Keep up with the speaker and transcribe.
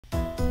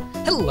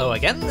Hello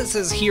again, this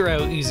is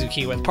Hiro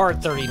Uzuki with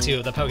part 32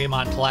 of the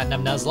Pokémon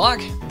Platinum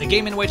Nuzlocke, the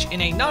game in which, in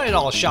a not at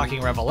all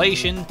shocking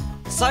revelation,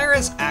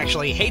 Cyrus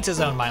actually hates his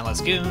own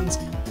mindless goons,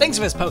 thinks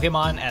of his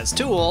Pokémon as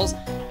tools,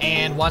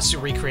 and wants to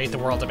recreate the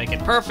world to make it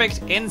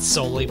perfect and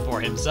solely for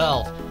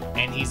himself.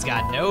 And he's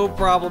got no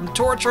problem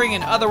torturing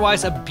and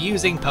otherwise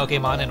abusing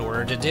Pokémon in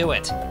order to do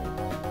it.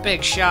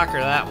 Big shocker,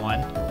 that one.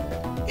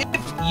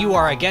 If you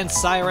are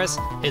against Cyrus,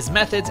 his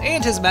methods,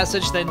 and his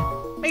message, then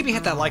maybe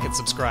hit that like and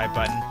subscribe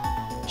button.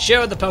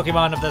 Show the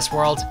Pokemon of this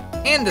world,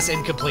 and this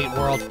incomplete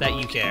world, that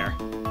you care.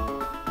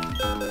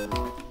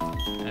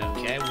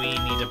 Okay, we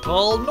need to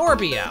pull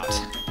Norbert out.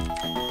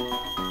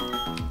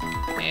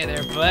 Hey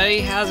there, buddy,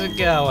 how's it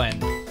going?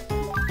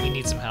 We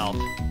need some help.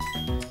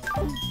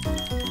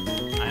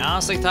 I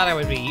honestly thought I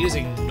would be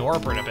using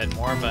Norbert a bit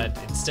more, but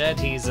instead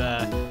he's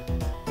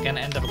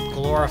gonna end up a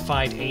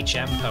glorified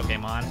HM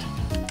Pokemon.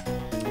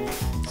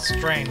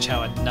 Strange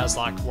how a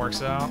Nuzlocke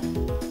works out.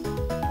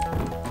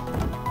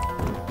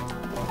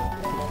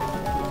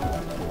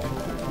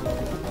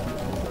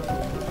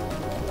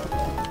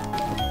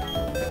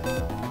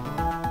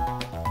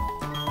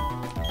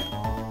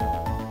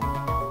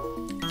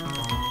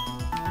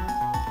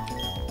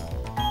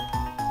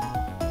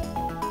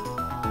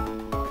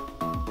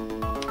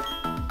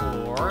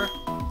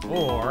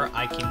 Or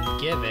I can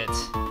give it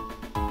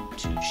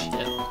to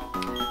Chill.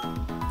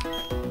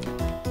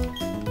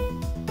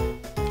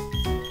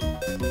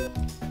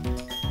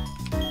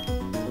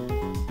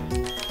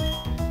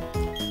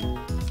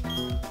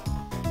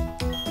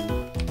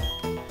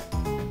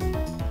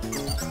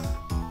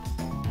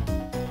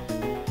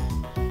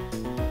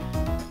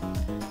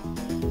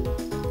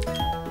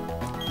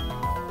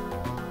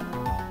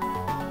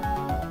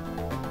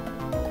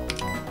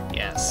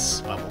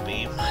 Yes, Bubble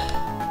Beam.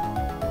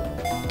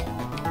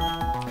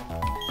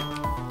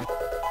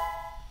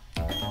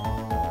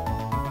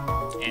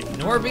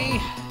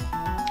 Norbert,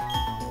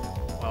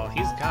 well,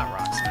 he's got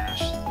Rock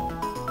Smash.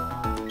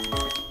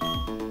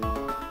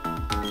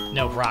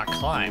 No Rock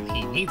Climb,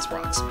 he needs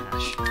Rock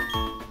Smash.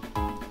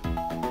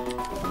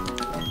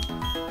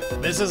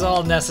 This is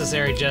all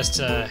necessary just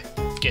to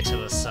get to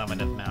the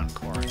summit of Mount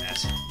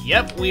Coronet.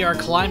 Yep, we are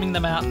climbing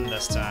the mountain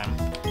this time.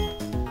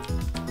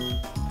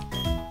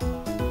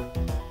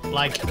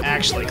 Like,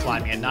 actually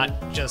climbing it,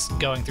 not just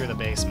going through the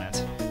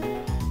basement.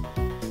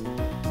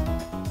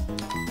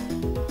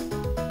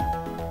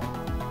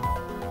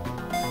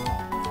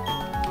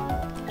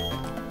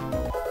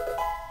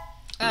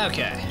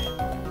 Okay.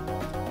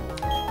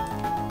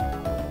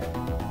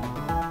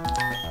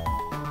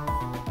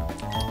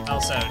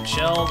 Also,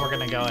 Chill, we're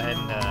gonna go ahead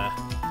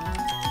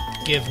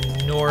and give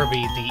Norbert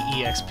the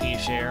EXP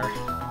share.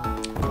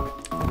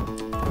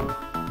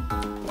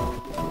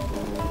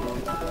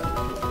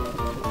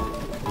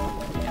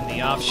 In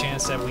the off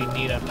chance that we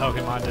need a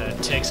Pokemon to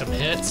take some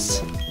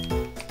hits.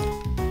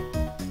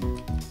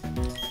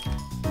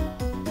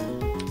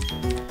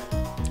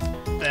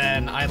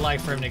 Then I'd like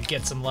for him to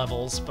get some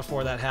levels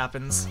before that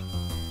happens.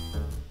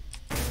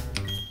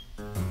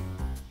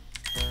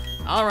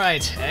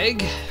 Alright,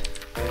 Egg.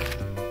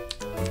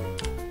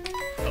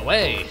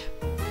 Away.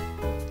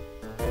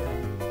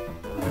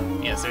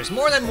 Yes, there's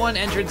more than one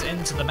entrance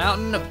into the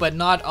mountain, but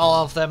not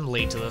all of them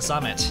lead to the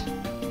summit.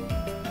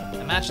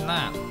 Imagine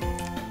that.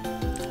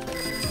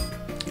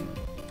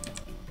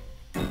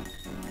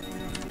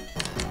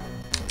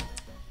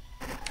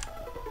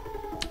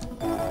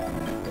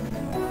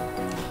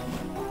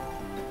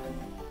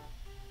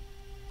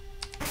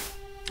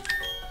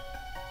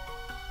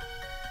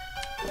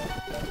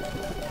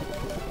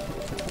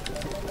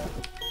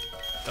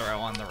 Throw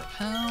on the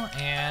repel,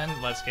 and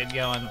let's get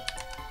going.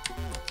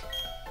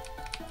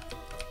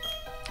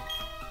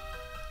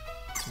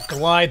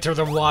 Glide through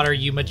the water,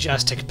 you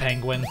majestic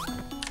penguin.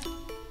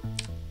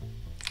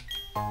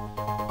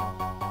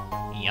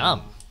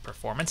 Yum.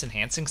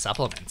 Performance-enhancing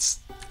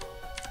supplements.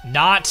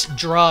 Not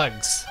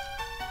drugs.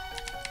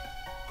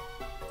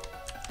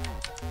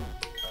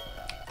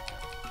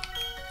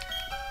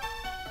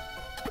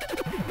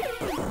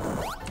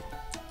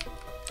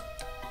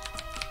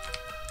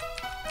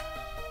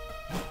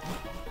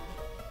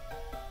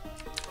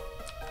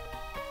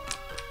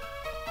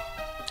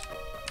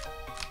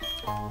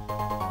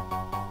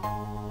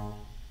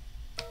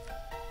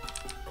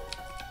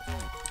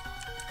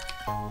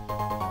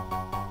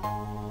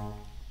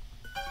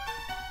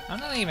 I'm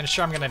not even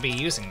sure I'm gonna be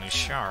using these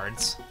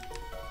shards.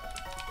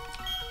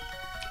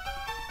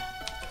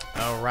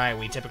 Oh right,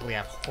 we typically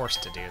have Horse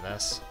to do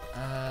this.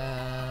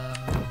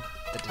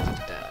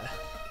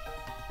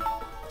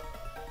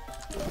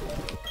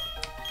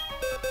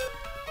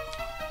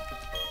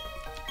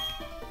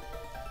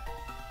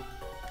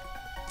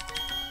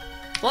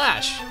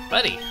 Flash,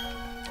 buddy.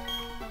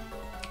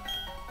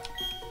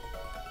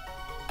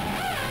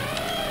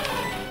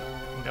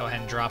 Go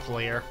ahead and drop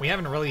Leer. We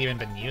haven't really even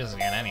been using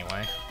it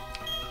anyway.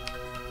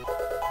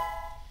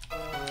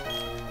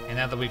 And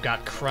now that we've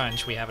got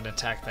Crunch, we have an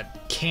attack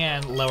that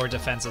can lower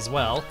defense as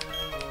well.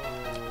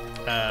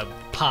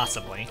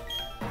 Possibly.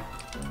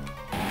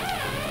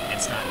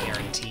 It's not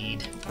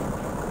guaranteed.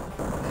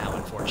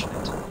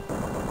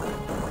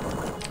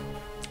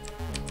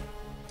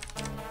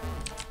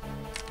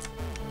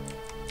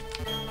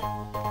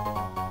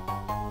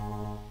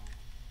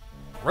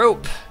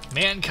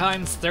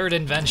 mankind's third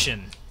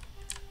invention.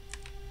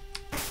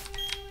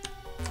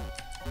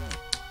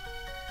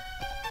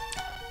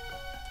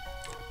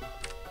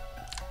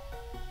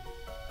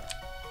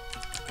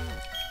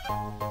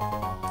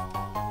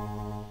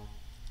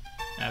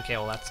 Okay,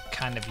 well that's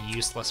kind of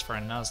useless for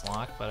a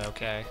Nuzlocke, but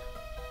okay.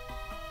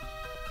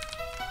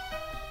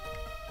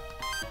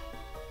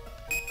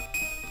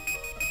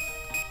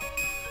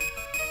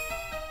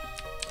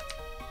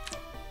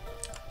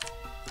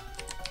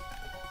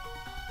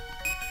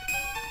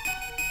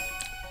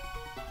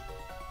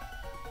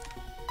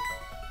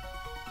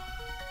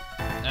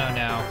 Oh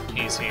no,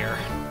 he's here.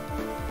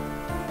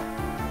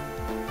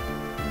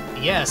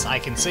 Yes, I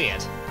can see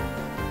it.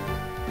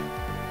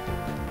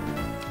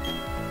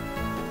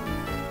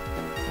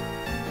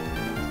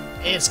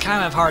 It's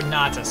kind of hard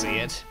not to see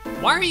it.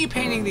 Why are you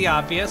painting the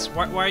obvious?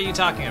 Why are you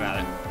talking about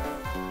it?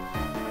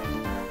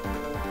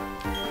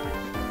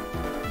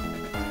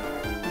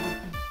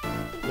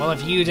 Well,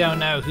 if you don't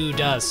know, who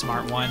does,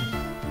 smart one?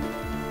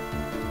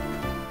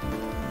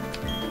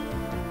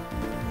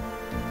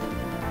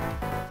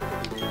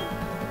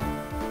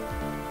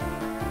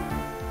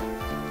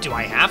 Do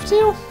I have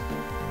to?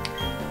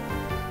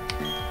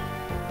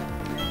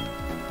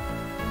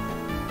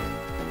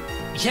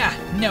 Yeah,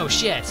 no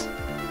shit.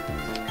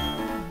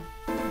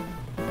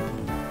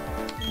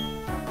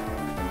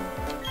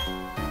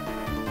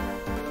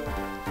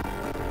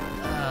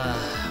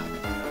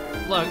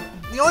 Look,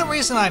 the only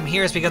reason I'm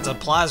here is because of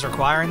Pla's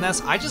requiring this.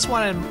 I just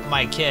wanted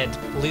my kid,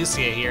 Lucia,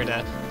 here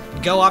to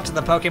go up to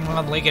the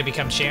Pokemon League and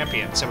become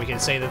champion, so we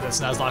could say that this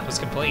Nuzlocke was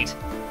complete.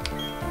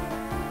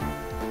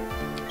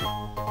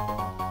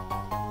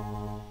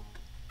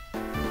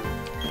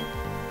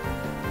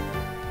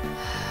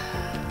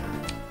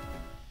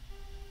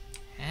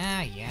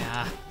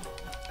 Yeah.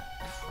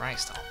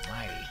 Christ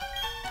almighty.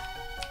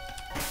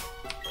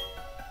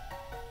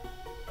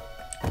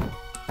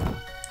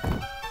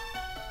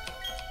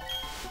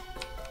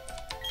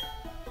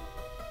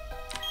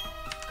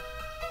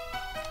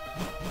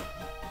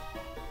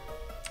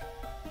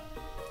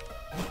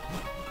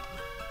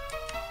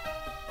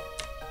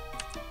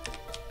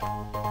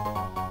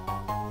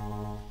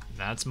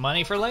 That's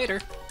money for later.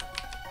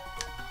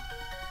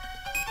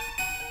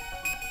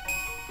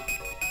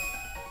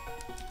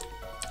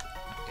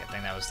 Okay, I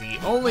think that was the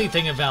only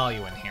thing of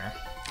value in here.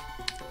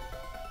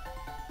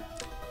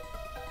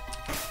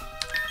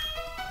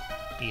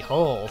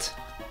 Behold,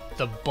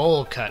 the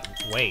bowl cut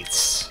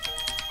waits.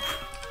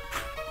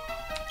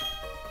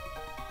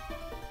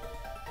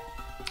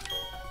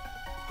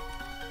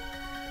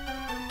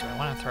 Do I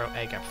want to throw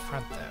egg up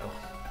front, though?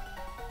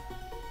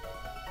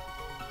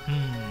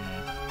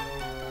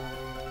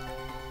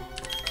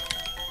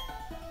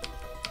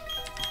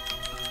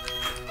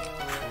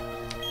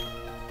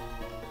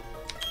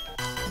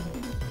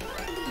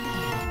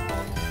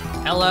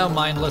 Hello,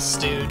 mindless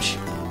stooge.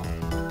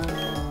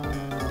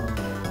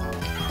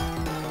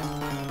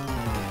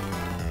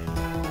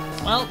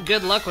 Well,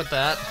 good luck with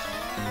that.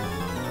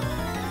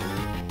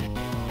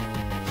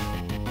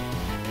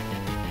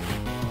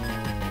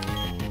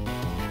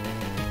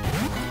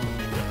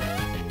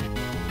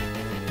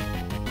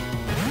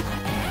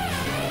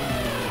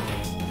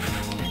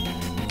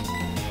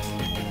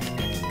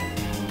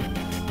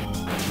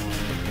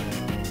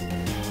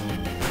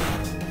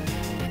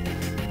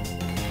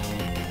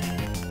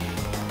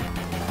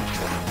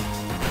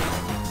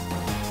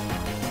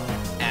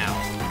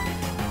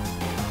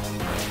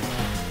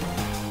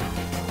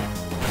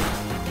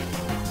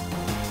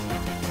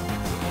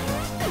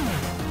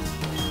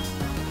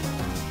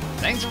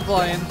 Thanks for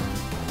playing.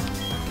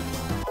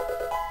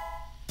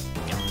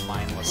 You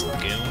mindless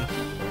goon.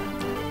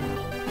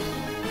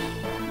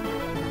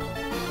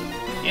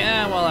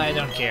 Yeah, well, I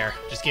don't care.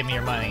 Just give me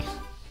your money.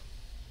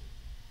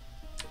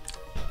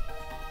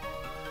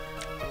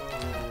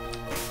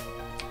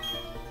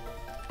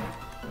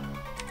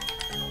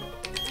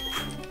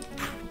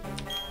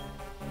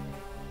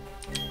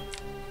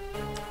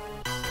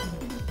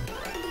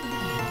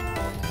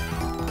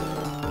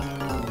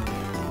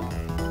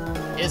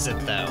 Is it,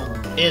 though?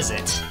 Is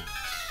it?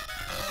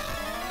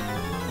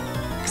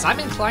 Because I'm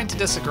inclined to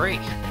disagree.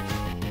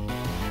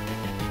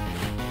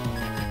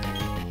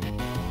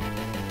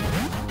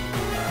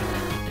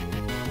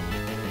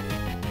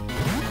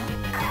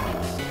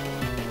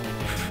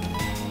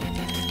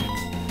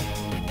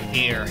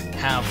 Here,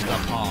 have the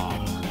palm.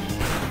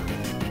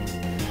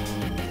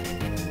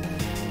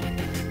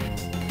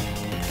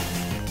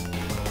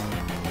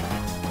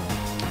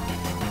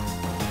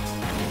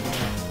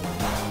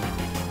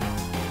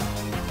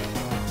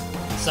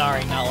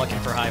 Sorry, not looking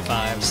for high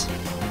fives.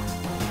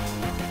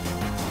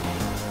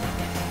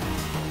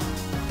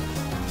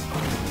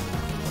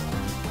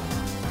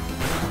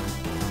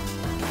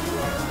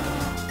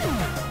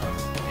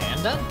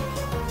 And done.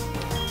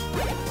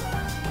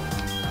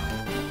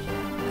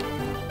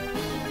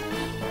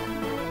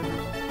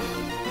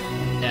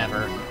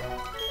 Never.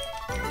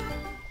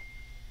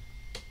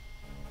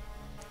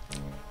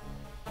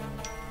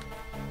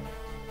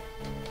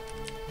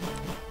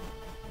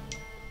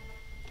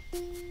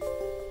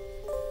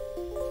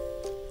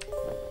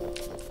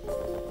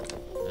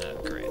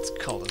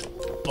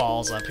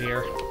 balls up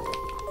here.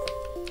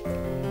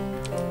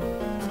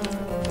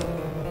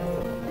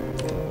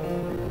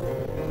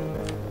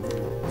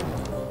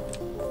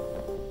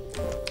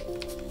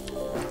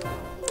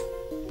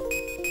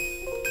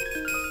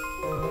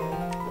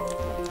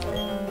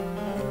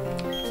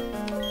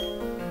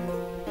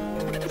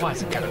 Why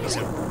is it gotta be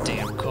so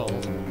damn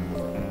cold?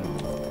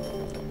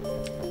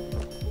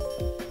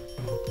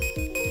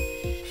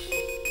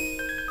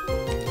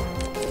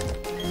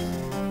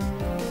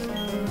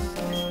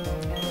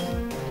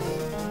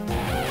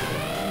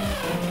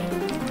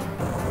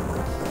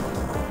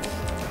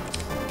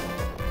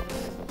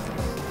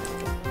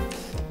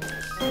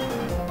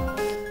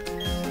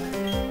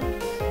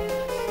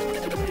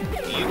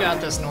 You got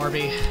this,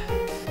 Norby.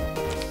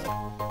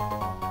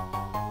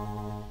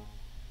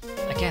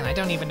 Again, I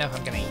don't even know if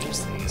I'm gonna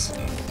use these.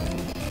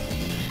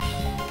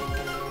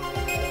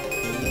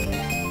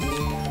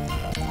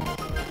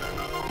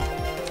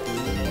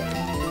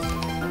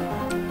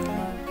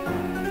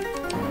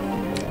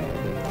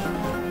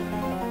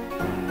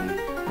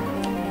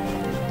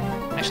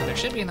 Actually, there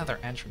should be another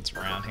entrance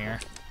around here.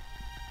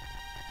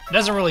 It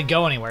doesn't really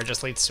go anywhere, it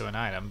just leads to an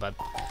item, but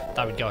I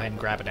thought we'd go ahead and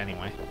grab it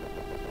anyway.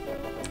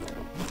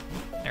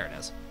 There it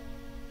is.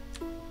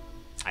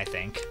 I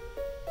think.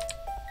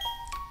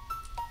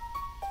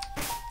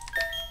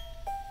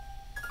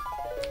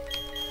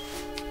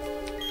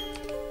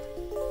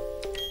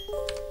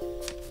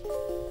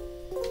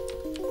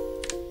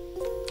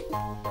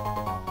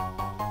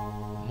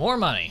 More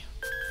money.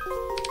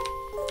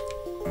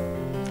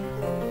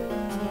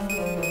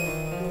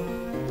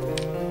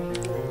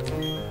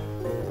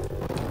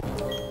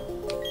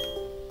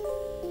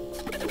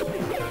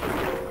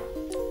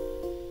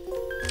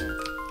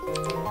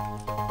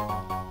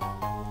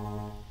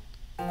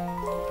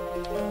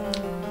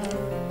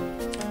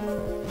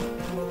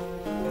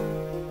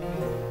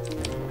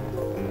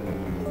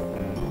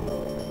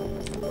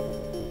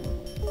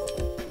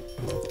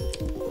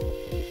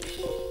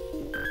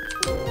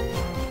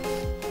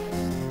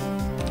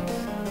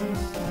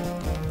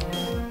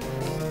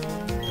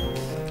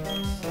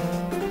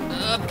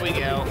 Up we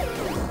go.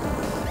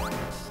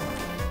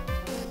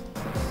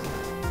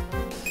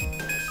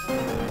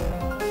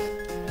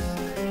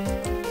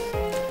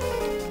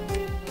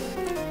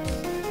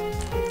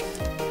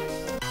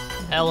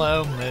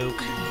 Hello,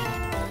 Mook.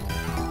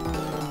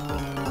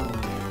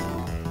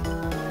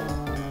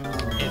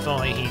 If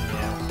only he knew.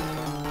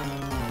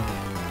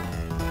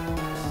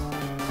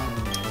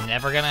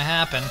 Never gonna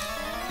happen.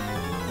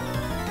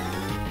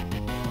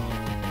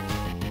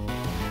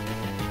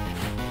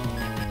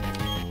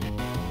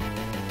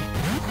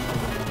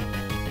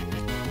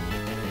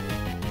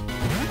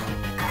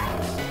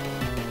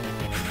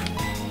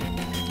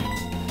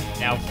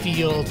 Now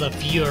feel the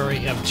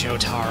fury of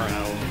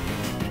Jotaro.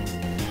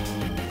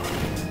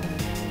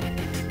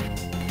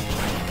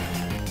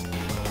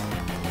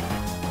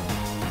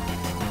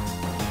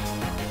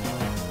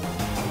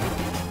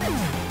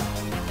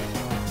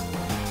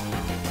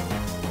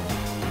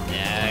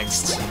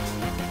 Next.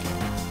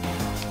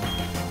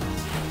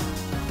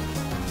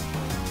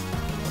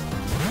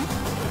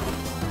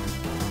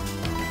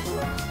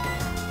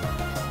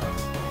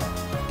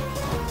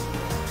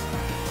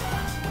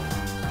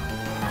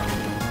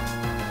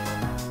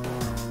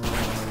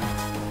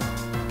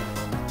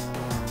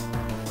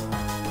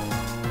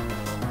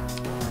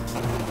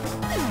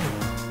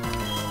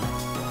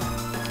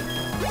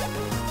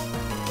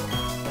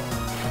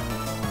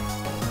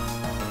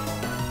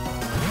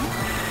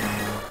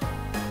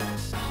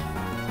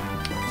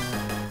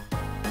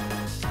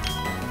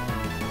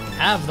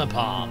 Have the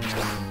palm.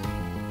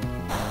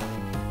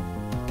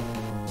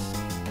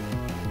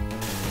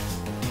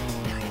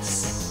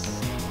 Nice.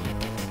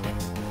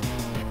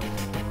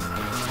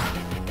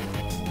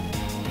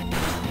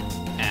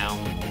 Ow.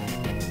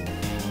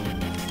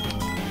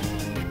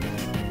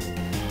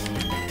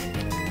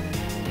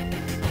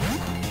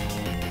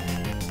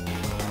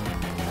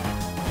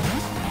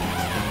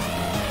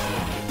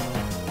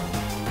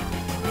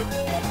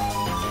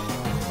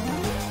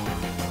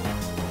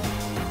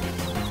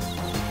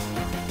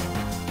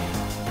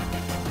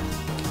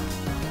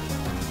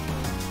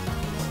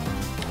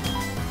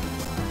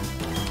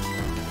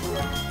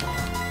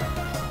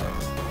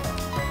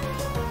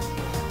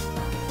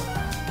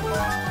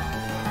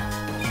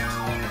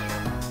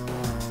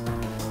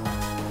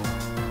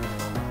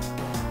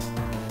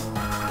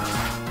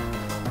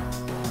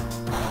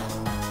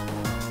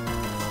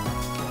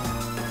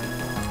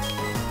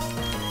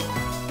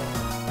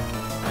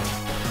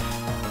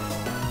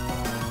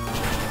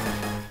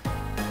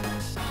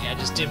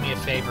 Just do me a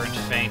favor and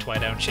faint, why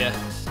don't you?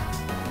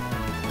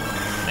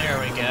 There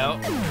we go.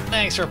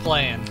 Thanks for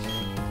playing.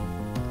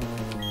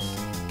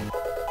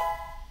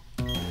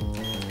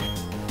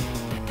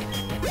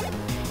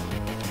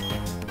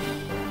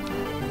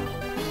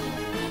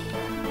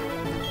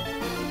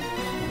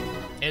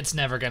 It's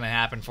never gonna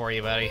happen for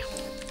you, buddy.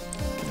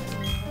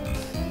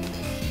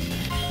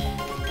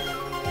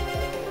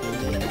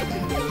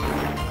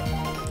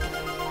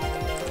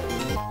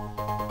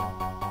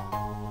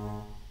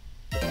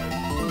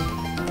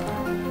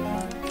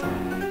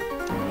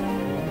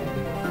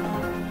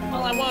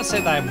 won't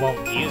say that I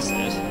won't use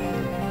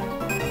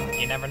it.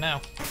 You never know.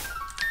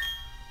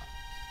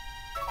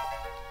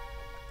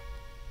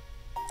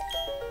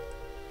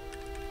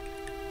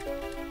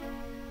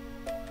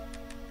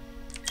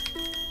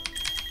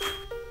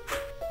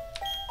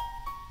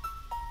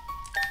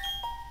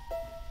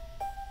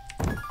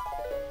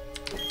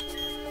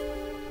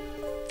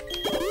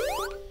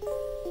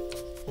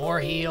 More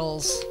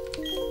heals.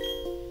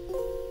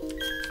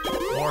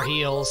 More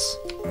heals.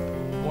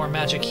 More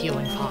magic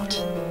healing pot.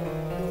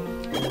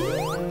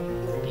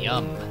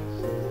 Yum.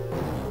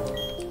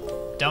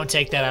 Don't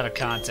take that out of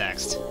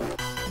context.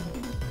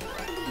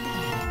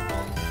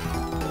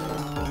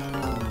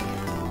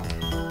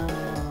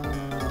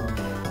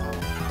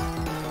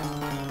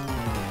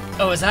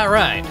 Oh, is that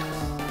right?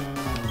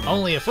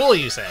 Only a fool,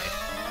 you say?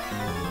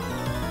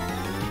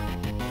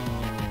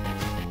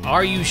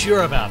 Are you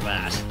sure about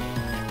that?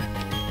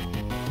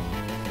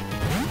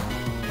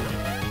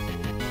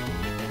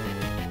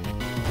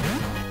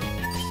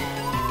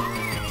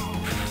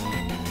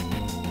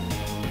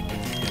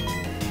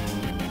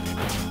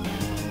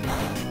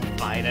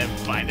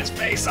 Bite his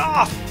face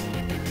off!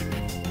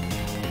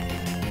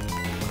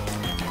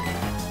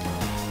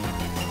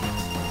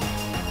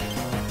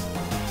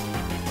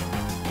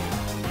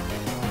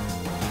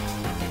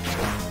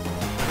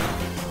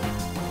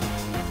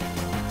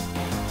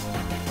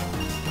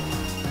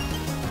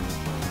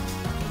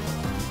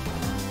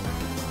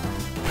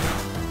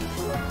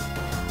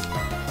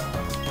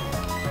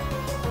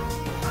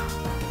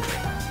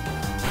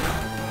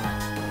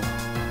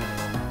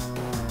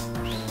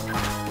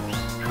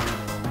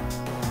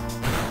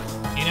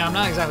 I'm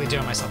not exactly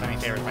doing myself any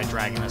favors by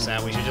dragging this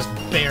out. We should just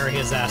bury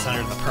his ass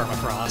under the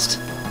permafrost.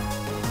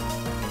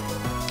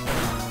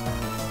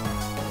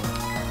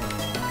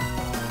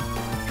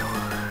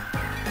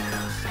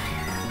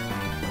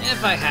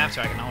 If I have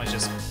to, I can always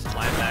just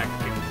fly back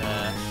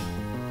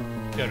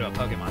and go to a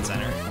Pokemon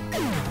Center.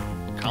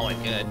 Call it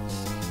good.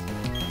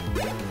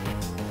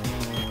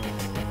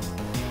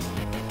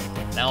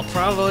 That'll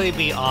probably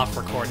be off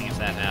recording if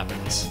that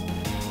happens.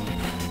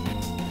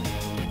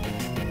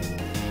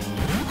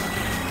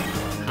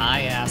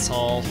 Hi,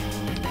 asshole.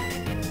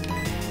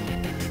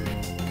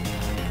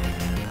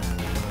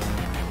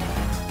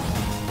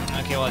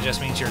 Okay, well, it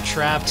just means you're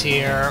trapped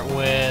here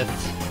with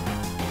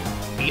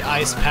the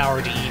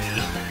ice-powered Eevee.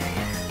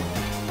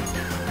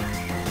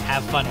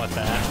 Have fun with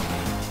that.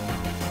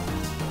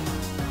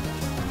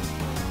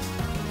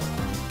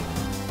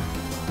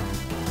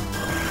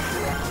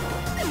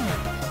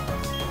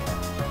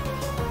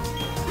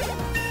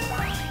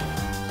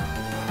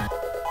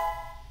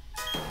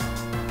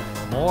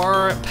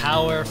 More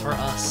power for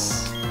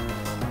us.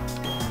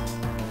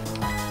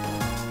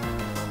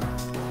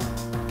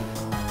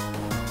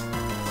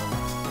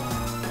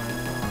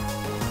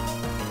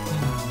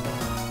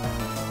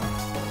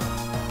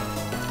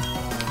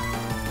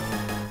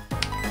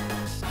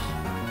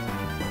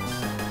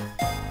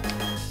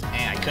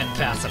 Hey, I couldn't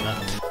pass it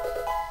up.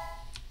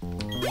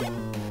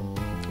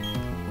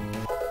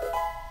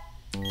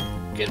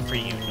 Good for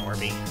you,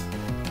 Norby.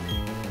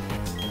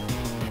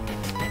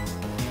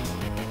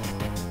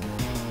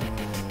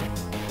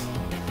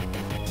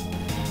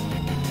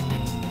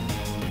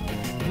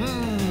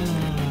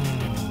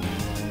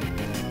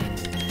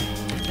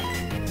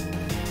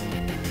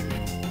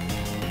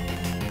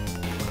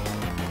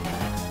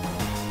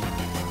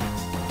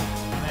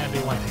 That'd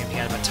be one thing if he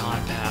had a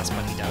baton pass,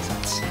 but he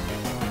doesn't.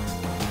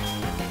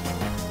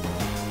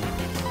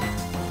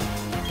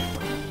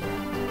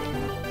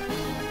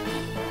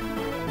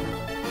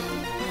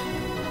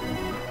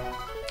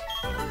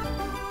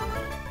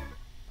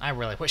 I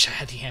really wish I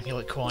had the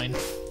amulet coin.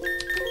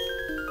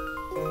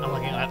 I'm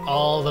looking at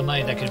all the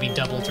money that could be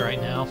doubled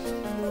right now.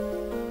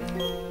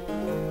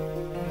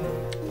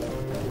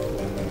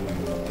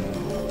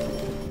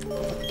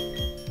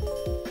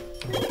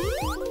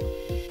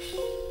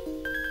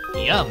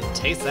 Yum,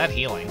 taste that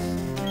healing.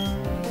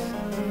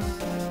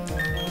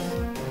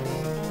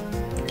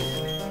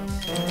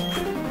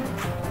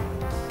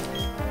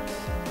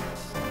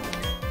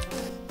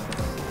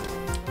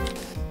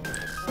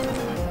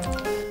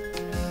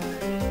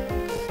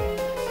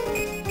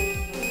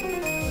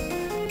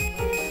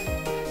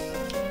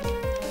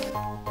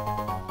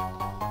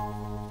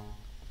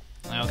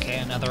 Okay,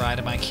 another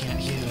item I can't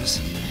use.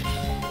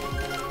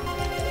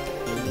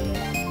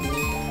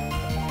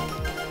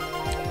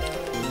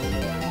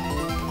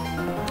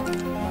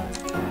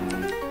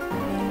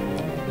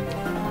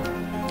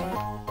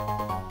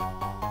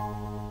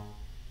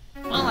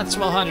 Well, that's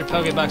 1,200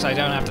 Pokebucks I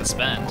don't have to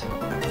spend.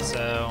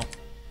 So,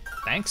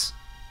 thanks,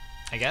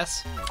 I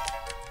guess.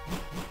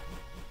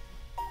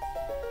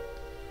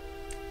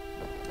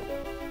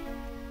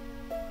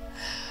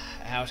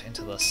 Out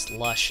into the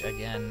slush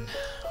again.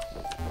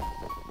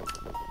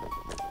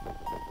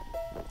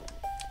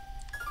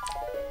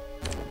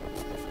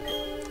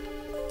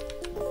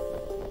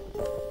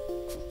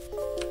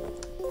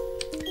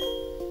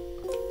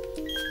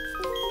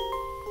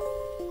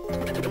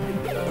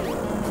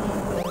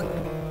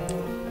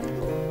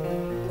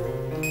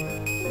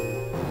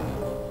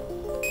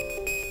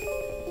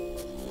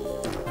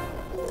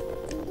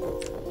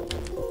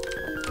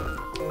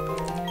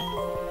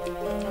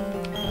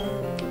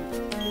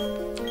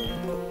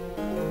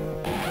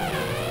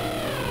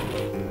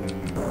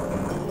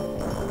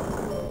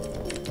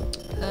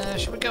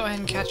 Should we go ahead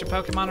and catch a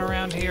Pokemon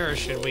around here, or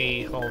should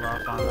we hold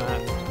off on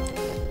that?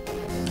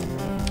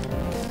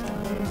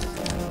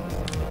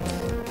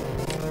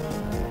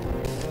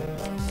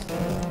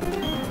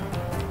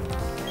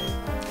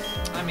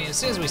 I mean, as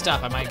soon as we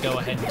stop, I might go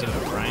ahead and do a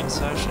grind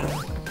session.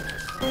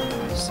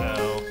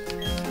 So...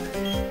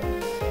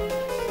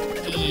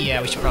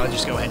 yeah, we should probably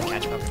just go ahead and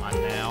catch Pokemon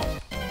now.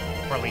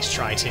 Or at least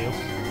try to.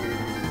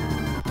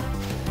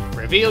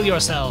 Reveal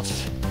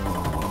yourself!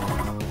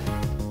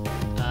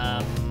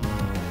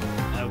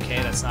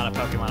 Okay, that's not a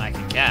Pokemon I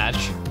can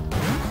catch.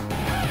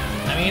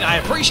 I mean, I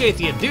appreciate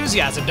the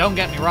enthusiasm, don't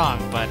get me wrong,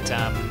 but,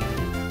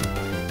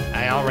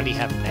 I already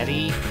have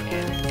Medi,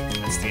 and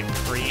that's the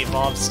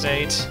pre-evolved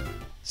state,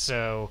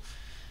 so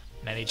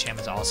Medicham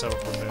is also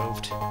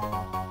removed.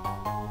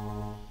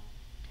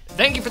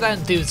 Thank you for that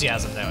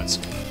enthusiasm, though. It's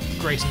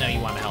great to know you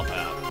want to help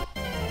out.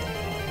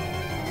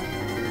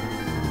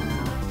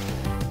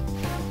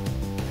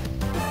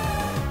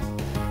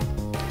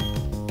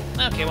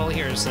 Okay, well,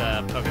 here's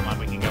a Pokemon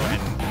we can go ahead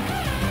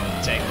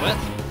and take with.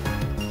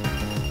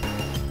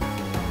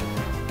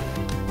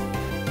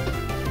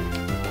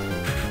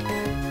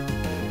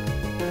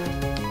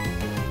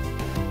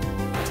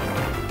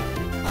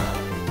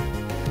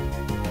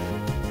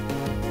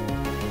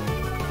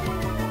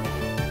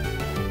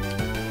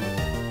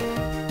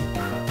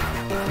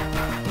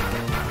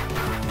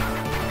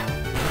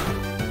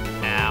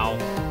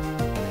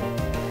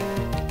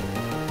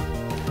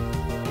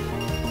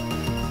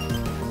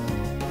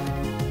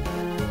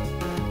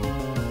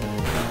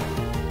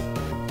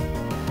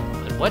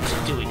 What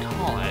do we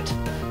call it?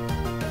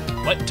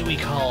 What do we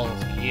call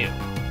you?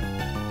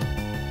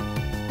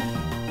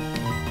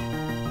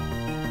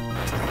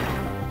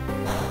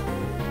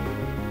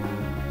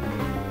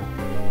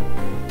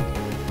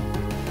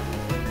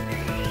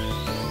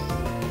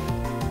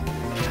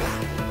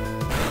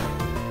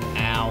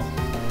 Ow.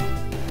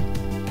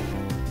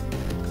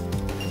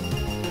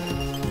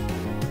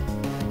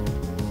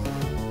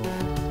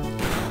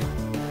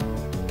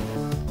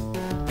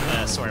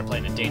 Sort of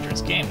playing a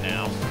dangerous game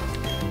now.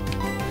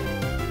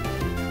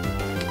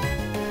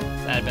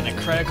 Had been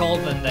a critical,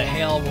 then the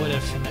hail would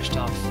have finished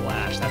off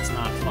Flash. That's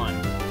not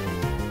fun.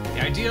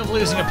 The idea of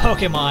losing a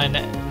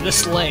Pokemon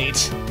this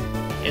late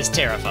is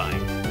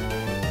terrifying.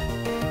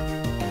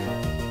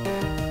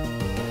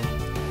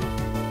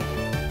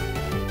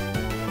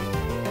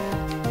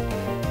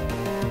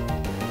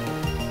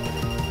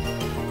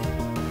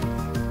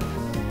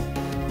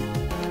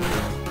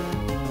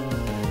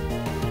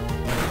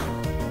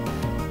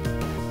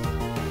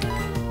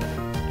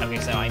 Okay,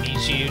 so I need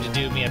you to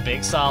do me a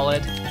big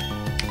solid.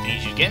 I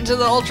need you to get into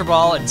the Ultra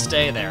Ball and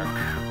stay there.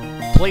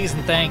 Please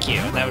and thank you.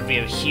 That would be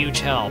a huge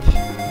help.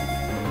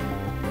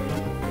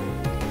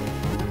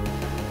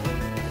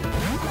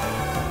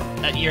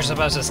 You're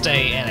supposed to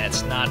stay in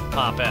it, not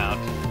pop out.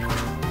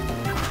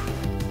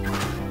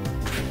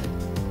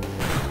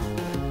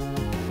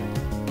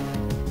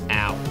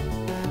 Ow.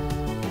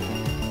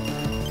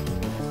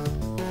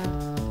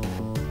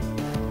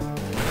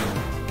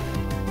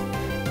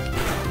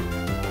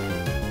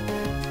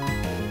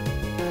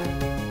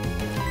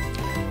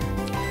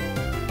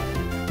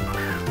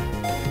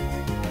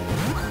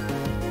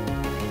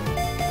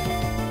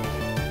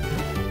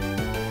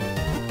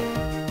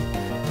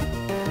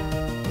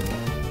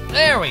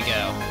 There we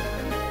go.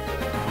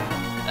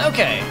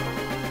 Okay,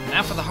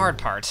 now for the hard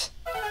part.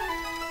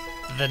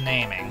 The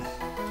naming.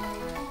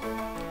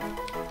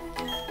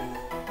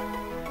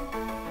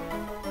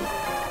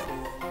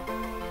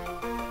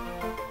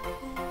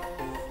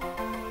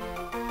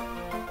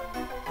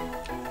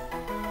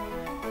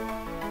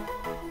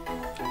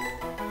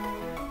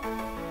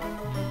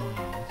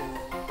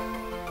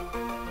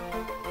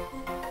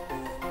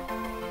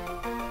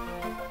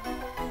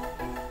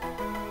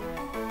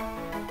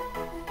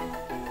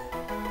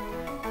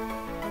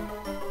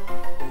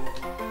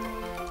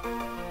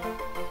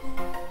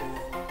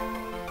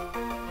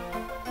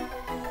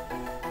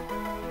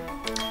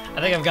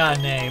 I think I've got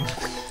a name.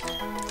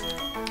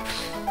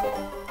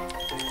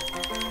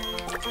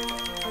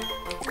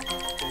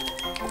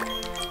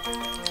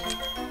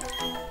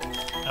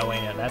 Oh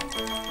wait, no,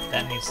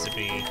 that needs to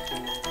be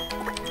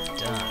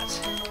Dot.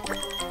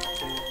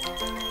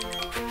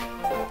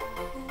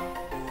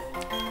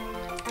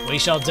 We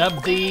shall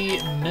dub thee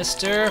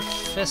Mr.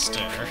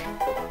 Fister.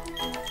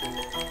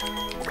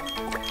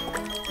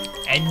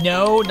 And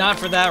no, not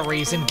for that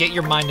reason. Get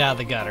your mind out of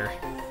the gutter.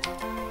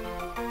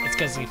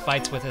 Because he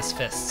fights with his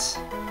fists.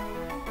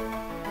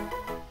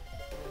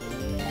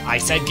 I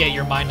said get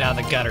your mind out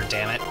of the gutter,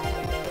 damn it.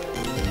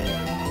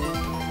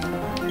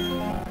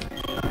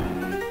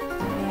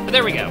 But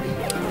there we go.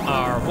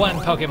 Our one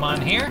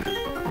Pokemon here.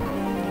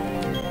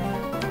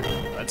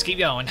 Let's keep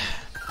going.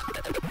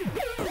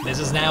 This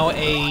is now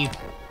a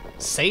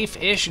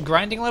safe-ish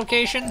grinding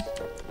location.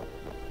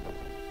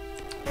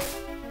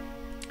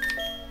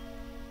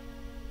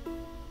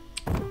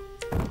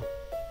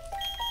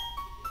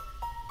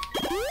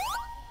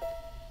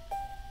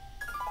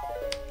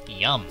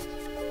 Yum.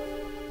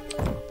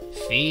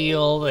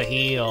 Feel the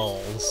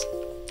heels.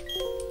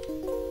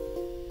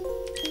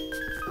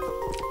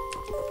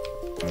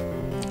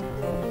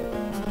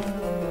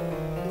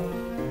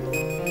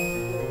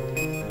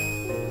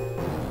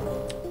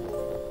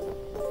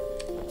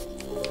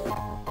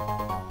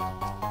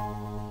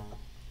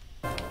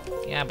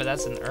 Yeah, but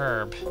that's an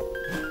herb.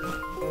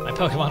 My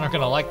Pokemon aren't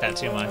gonna like that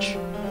too much.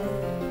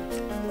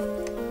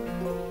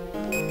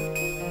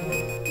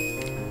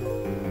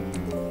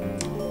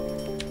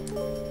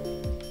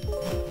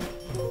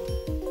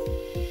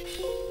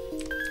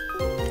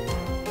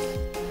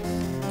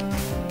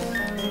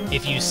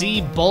 If you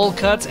see bowl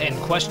cuts and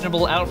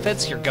questionable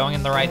outfits, you're going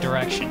in the right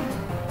direction.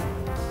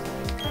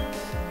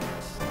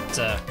 It's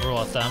a rule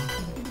of thumb.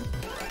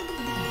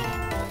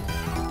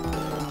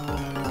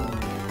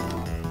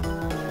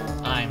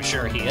 I'm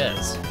sure he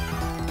is.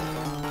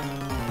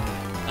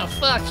 Oh,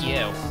 fuck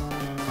you.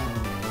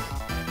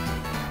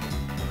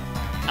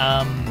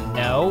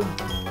 No.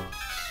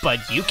 But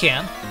you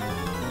can.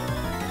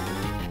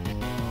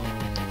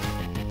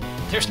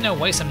 There's no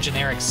way some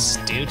generic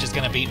stooge is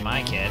gonna beat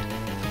my kid.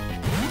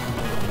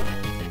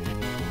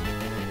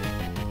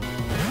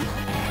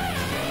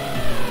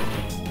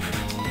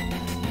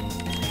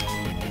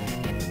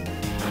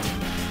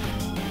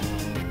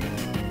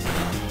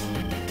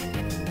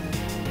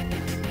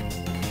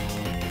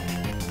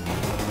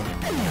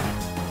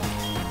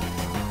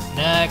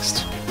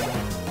 Next.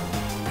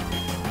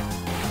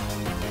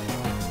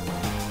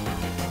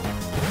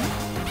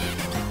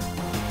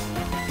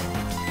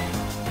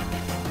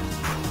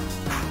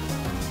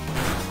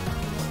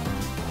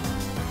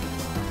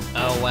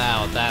 Oh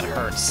wow, that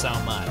hurts so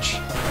much.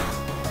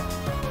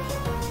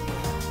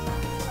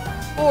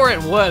 Or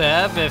it would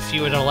have if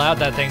you had allowed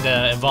that thing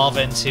to evolve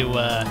into,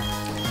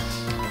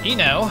 you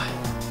know,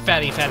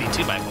 fatty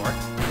 2x4.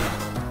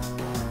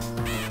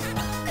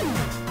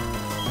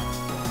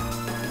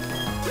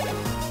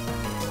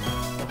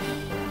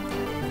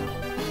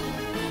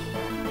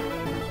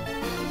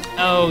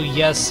 Oh,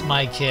 yes,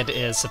 my kid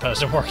is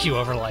supposed to work you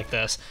over like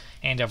this,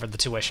 and over the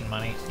tuition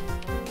money.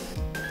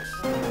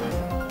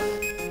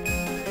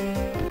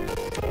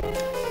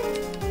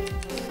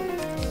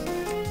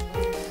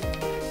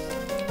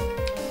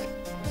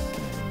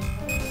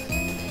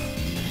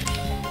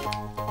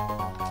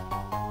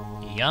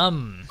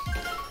 Yum.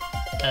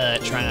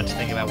 Try not to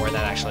think about where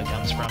that actually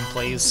comes from,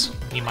 please.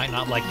 You might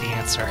not like the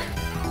answer.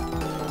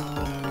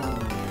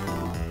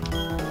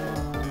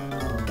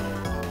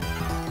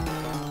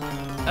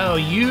 Oh,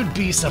 you'd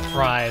be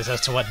surprised as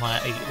to what my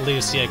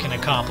Lucia can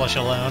accomplish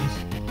alone.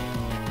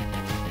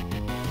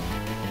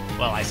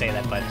 Well, I say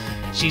that, but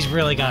she's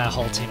really got a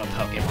whole team of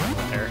Pokemon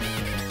with her.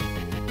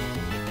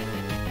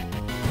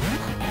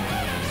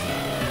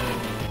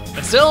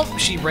 But still,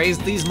 she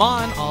raised these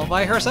Mon all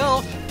by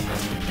herself.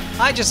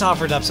 I just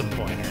offered up some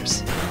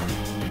pointers.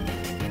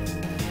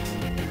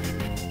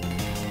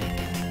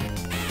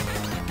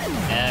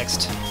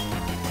 Next.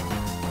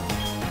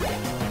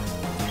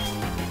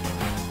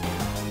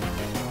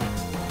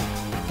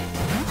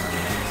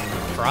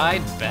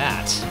 Fried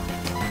bat.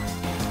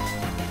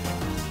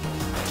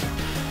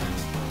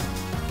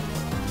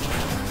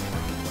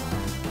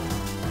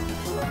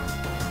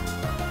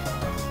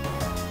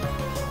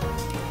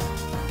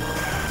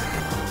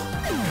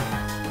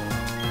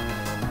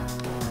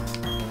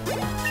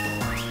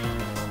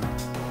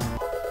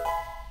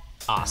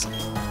 Awesome.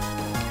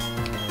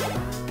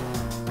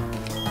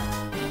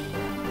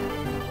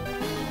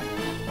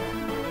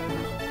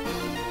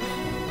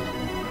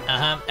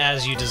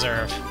 As you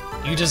deserve.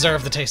 You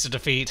deserve the taste of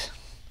defeat.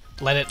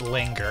 Let it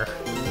linger.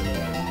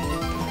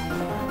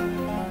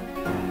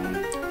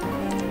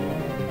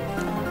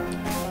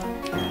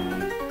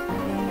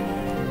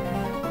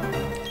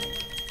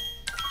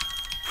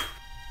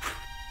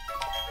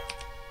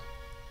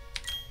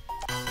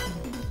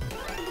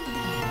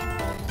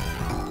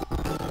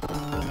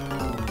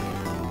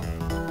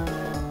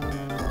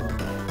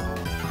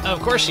 Oh,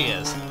 of course she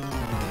is.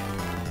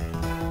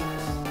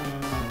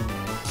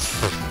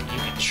 You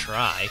can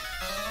try.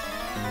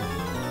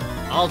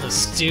 All the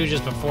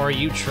stooges before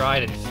you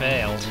tried and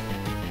failed.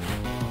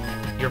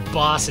 Your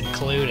boss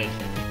included.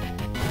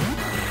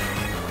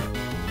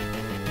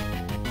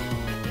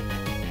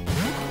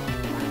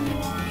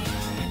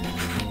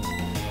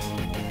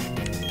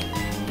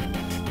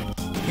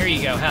 Here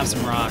you go, have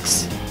some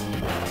rocks.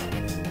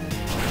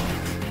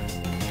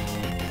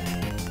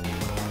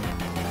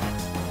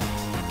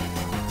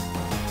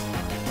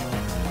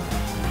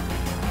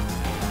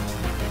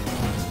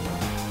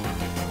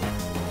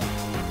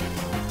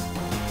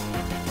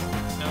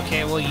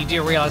 Okay, well, you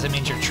do realize it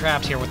means you're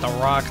trapped here with a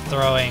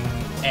rock-throwing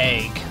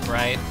egg,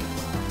 right?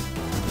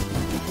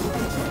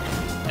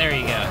 There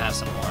you go, have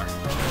some more.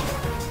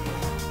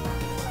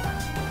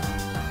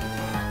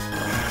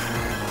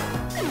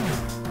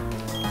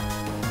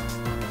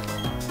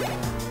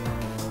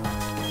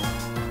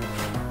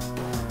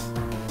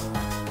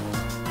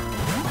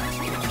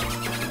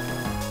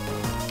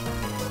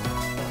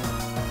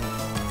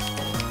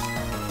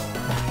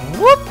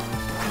 Whoop!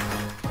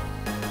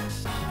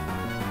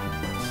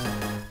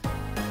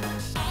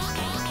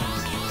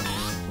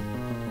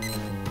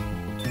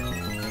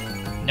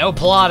 No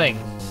plotting.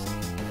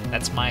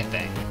 That's my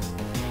thing.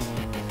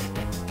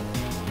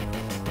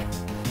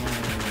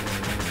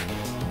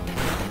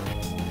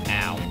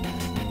 Ow.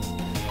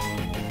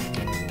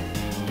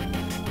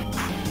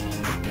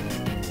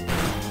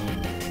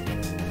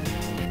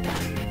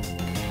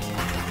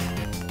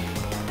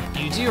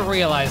 You do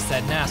realize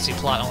that Nasty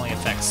Plot only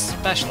affects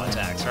special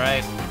attacks,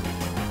 right?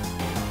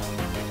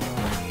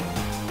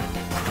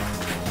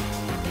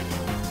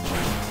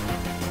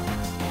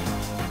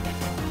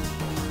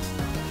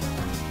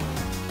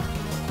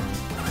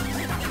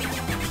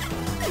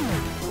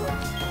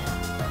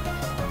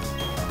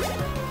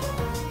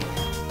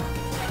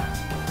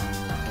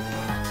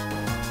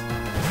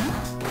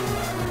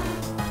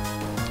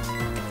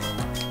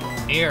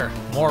 Here,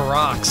 more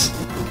rocks.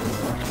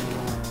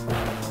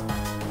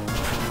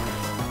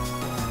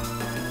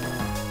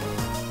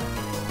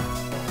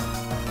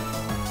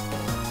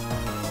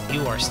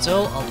 You are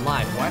still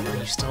alive. Why are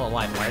you still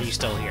alive? Why are you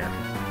still here?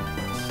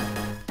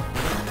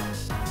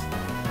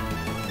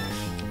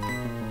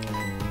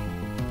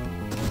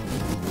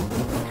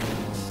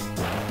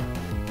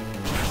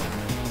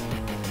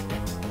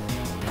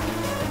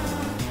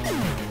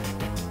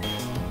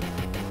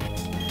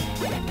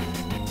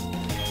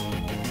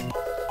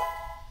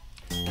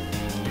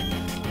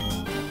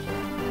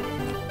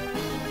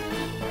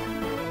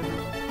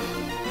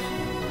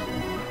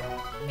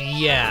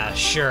 Yeah,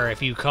 sure,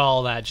 if you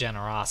call that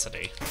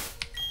generosity.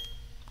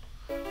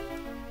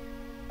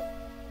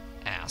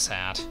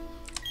 Asshat.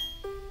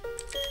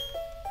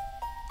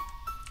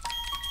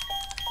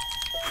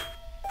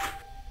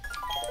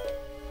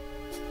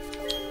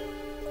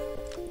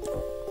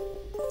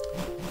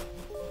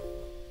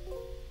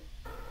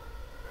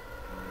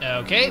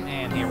 Okay,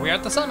 and here we are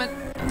at the summit.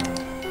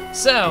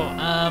 So,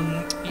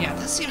 yeah,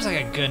 this seems like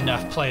a good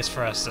enough place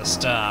for us to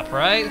stop,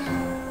 right?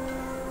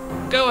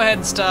 Go ahead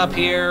and stop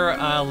here.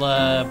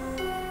 I'll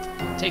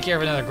take care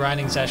of another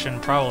grinding session,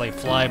 probably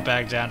fly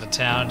back down to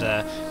town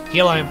to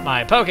heal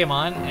my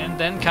Pokemon, and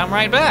then come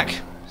right back.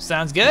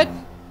 Sounds good?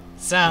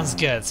 Sounds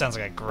good. Sounds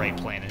like a great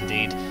plan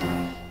indeed.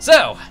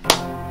 So,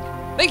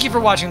 thank you for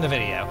watching the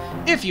video.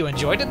 If you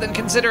enjoyed it, then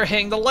consider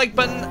hitting the like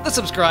button, the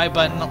subscribe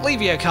button,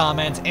 leave you a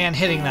comment, and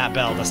hitting that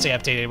bell to stay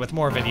updated with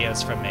more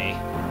videos from me.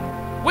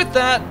 With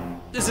that,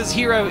 this is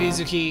Hiro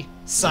Izuki,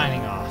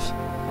 signing off.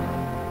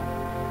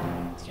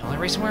 The only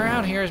reason we're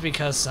out here is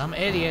because some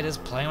idiot is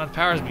playing with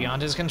powers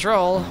beyond his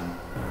control.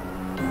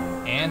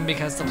 And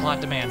because the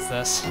plot demands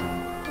this.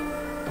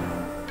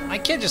 My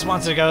kid just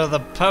wants to go to the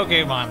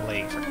Pokemon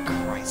League, for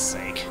Christ's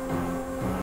sake.